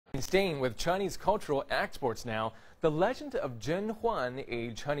Staying with Chinese cultural exports now, The Legend of Zhen Huan,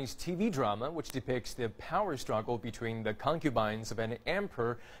 a Chinese TV drama which depicts the power struggle between the concubines of an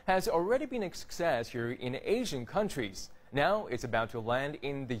emperor, has already been a success here in Asian countries. Now it's about to land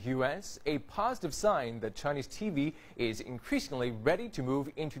in the U.S., a positive sign that Chinese TV is increasingly ready to move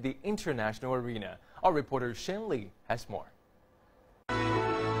into the international arena. Our reporter Shen Li has more.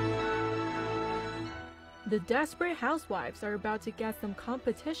 The desperate housewives are about to get some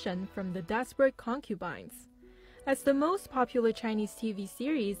competition from the desperate concubines. As the most popular Chinese TV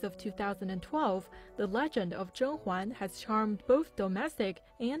series of 2012, The Legend of Zhen Huan has charmed both domestic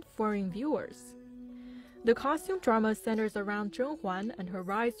and foreign viewers. The costume drama centers around Zhen Huan and her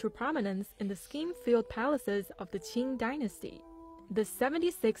rise to prominence in the scheme-filled palaces of the Qing dynasty. The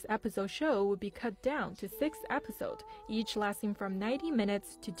 76-episode show will be cut down to 6 episodes, each lasting from 90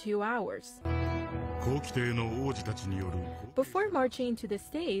 minutes to 2 hours. Before marching into the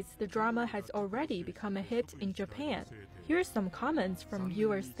States, the drama has already become a hit in Japan. Here's some comments from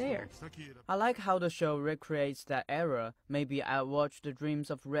viewers there. I like how the show recreates that era. Maybe I'll watch the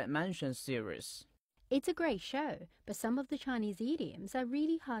Dreams of Red Mansion series. It's a great show, but some of the Chinese idioms are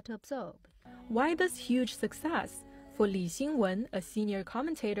really hard to absorb. Why this huge success? For Li Xingwen, a senior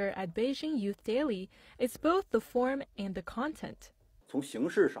commentator at Beijing Youth Daily, it's both the form and the content.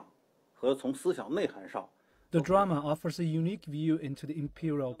 The drama offers a unique view into the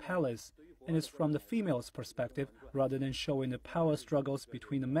imperial palace, and is from the female's perspective rather than showing the power struggles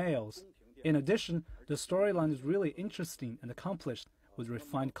between the males. In addition, the storyline is really interesting and accomplished, with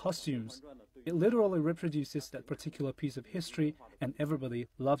refined costumes. It literally reproduces that particular piece of history, and everybody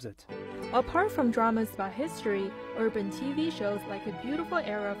loves it. Apart from dramas about history, urban TV shows like A Beautiful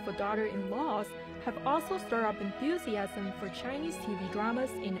Era for Daughter-in-Laws have also stirred up enthusiasm for Chinese TV dramas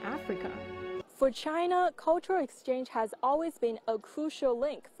in Africa. For China, cultural exchange has always been a crucial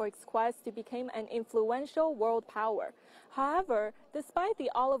link for its quest to become an influential world power. However, despite the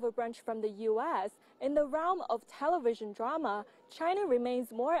olive branch from the U.S., in the realm of television drama, China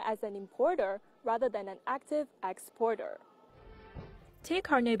remains more as an importer rather than an active exporter.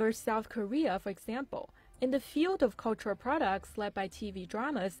 Take our neighbor South Korea, for example. In the field of cultural products led by TV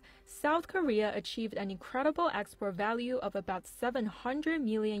dramas, South Korea achieved an incredible export value of about $700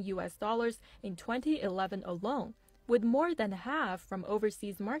 million in 2011 alone, with more than half from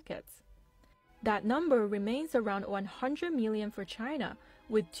overseas markets. That number remains around 100 million for China,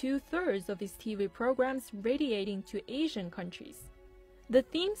 with 2/3 of its TV programs radiating to Asian countries. The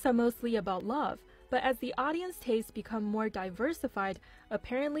themes are mostly about love, but as the audience tastes become more diversified,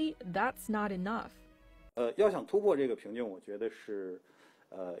 apparently that's not enough.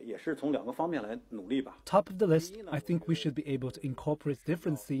 Top of the list, I think we should be able to incorporate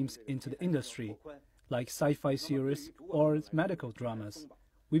different themes into the industry, like sci-fi series or medical dramas.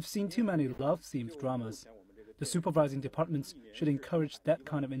 We've seen too many love-themed dramas. The supervising departments should encourage that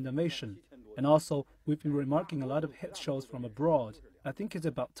kind of innovation. And also, we've been remarking a lot of hit shows from abroad. I think it's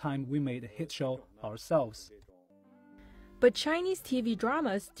about time we made a hit show ourselves. But Chinese TV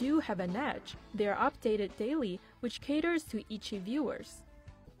dramas do have an edge. They are updated daily, which caters to itchy viewers.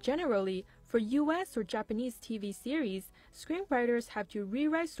 Generally, for US or Japanese TV series, screenwriters have to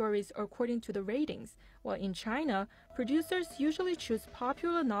rewrite stories according to the ratings, while in China, producers usually choose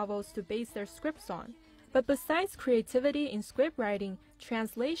popular novels to base their scripts on. But besides creativity in script writing,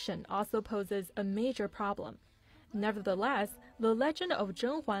 translation also poses a major problem. Nevertheless, The Legend of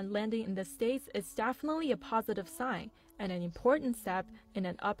Zhen Huan landing in the States is definitely a positive sign and an important step in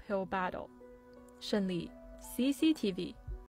an uphill battle. Shen Li, CCTV.